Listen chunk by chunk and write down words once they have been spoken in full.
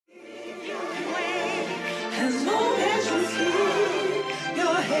As long as you keep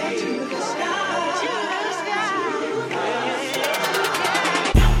your head to the sky. To the sky.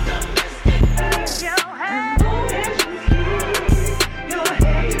 As long as you keep your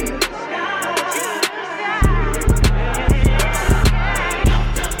head to the sky.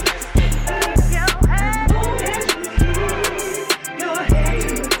 As long as you keep your head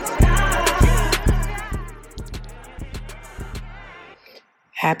to the sky.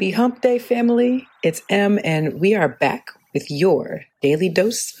 Happy Hump Day, family. It's Em, and we are back with your daily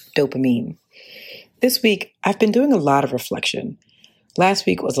dose of dopamine. This week, I've been doing a lot of reflection. Last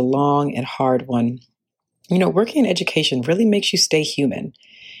week was a long and hard one. You know, working in education really makes you stay human.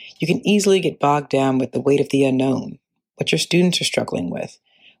 You can easily get bogged down with the weight of the unknown, what your students are struggling with,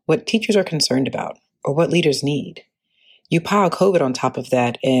 what teachers are concerned about, or what leaders need. You pile COVID on top of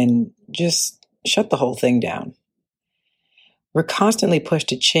that and just shut the whole thing down. We're constantly pushed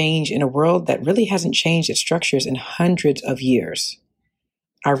to change in a world that really hasn't changed its structures in hundreds of years.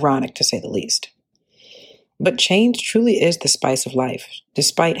 Ironic, to say the least. But change truly is the spice of life,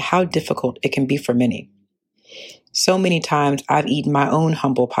 despite how difficult it can be for many. So many times I've eaten my own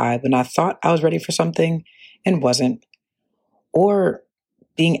humble pie when I thought I was ready for something and wasn't, or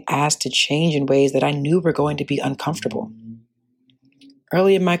being asked to change in ways that I knew were going to be uncomfortable.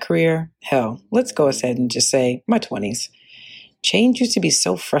 Early in my career, hell, let's go ahead and just say my 20s, change used to be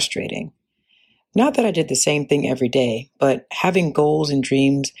so frustrating. Not that I did the same thing every day, but having goals and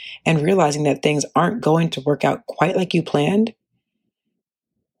dreams and realizing that things aren't going to work out quite like you planned,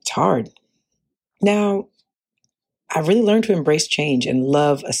 it's hard. Now, I really learned to embrace change and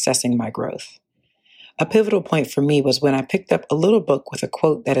love assessing my growth. A pivotal point for me was when I picked up a little book with a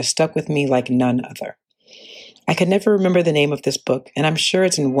quote that has stuck with me like none other. I could never remember the name of this book, and I'm sure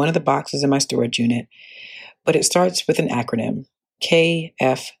it's in one of the boxes in my storage unit, but it starts with an acronym,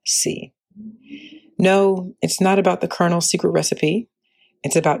 KFC. No, it's not about the Colonel's secret recipe.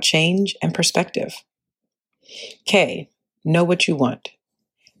 It's about change and perspective. K, know what you want.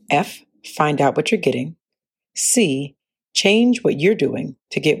 F, find out what you're getting. C, change what you're doing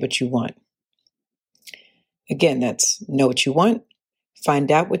to get what you want. Again, that's know what you want,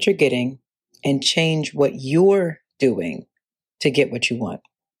 find out what you're getting, and change what you're doing to get what you want.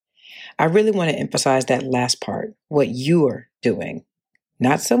 I really want to emphasize that last part, what you're doing,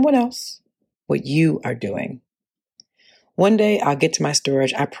 not someone else, what you are doing. One day I'll get to my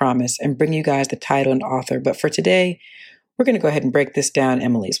storage, I promise, and bring you guys the title and author. But for today, we're going to go ahead and break this down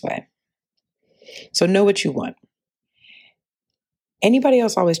Emily's way. So know what you want. Anybody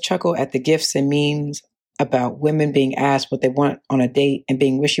else always chuckle at the gifs and memes about women being asked what they want on a date and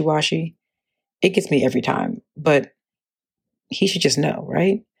being wishy-washy? It gets me every time, but he should just know,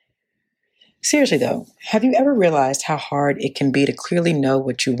 right? Seriously though, have you ever realized how hard it can be to clearly know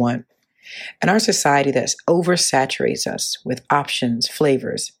what you want? In our society that oversaturates us with options,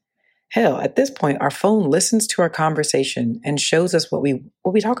 flavors. Hell, at this point, our phone listens to our conversation and shows us what we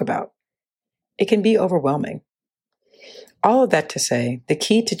talk about. It can be overwhelming. All of that to say, the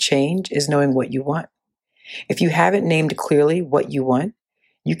key to change is knowing what you want. If you haven't named clearly what you want,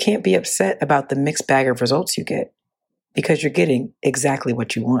 you can't be upset about the mixed bag of results you get because you're getting exactly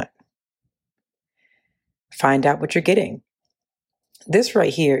what you want. Find out what you're getting. This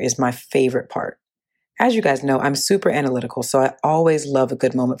right here is my favorite part. As you guys know, I'm super analytical, so I always love a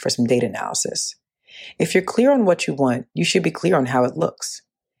good moment for some data analysis. If you're clear on what you want, you should be clear on how it looks.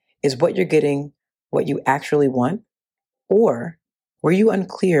 Is what you're getting what you actually want? Or were you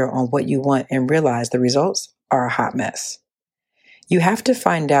unclear on what you want and realized the results are a hot mess? You have to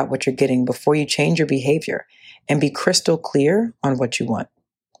find out what you're getting before you change your behavior and be crystal clear on what you want.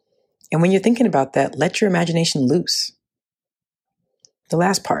 And when you're thinking about that, let your imagination loose. The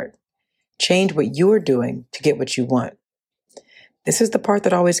last part, change what you're doing to get what you want. This is the part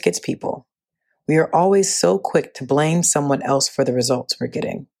that always gets people. We are always so quick to blame someone else for the results we're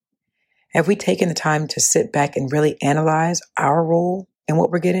getting. Have we taken the time to sit back and really analyze our role in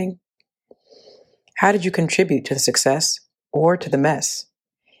what we're getting? How did you contribute to the success or to the mess?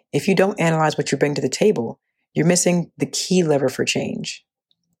 If you don't analyze what you bring to the table, you're missing the key lever for change.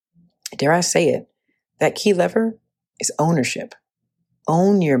 Dare I say it, that key lever is ownership.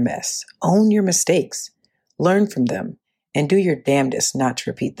 Own your mess, own your mistakes, learn from them, and do your damnedest not to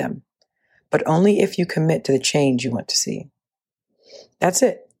repeat them. But only if you commit to the change you want to see. That's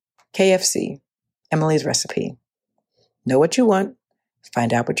it. KFC, Emily's recipe. Know what you want,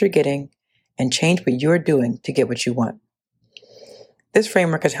 find out what you're getting, and change what you're doing to get what you want. This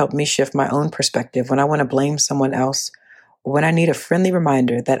framework has helped me shift my own perspective when I want to blame someone else or when I need a friendly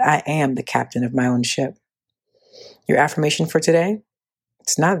reminder that I am the captain of my own ship. Your affirmation for today?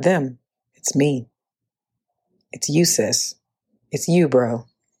 It's not them, it's me. It's you, sis. It's you, bro.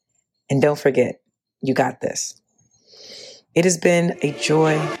 And don't forget, you got this. It has been a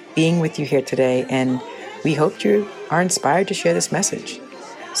joy being with you here today, and we hope you are inspired to share this message.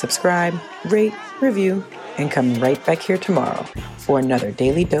 Subscribe, rate, review, and come right back here tomorrow for another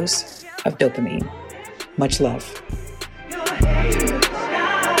daily dose of dopamine. Much love.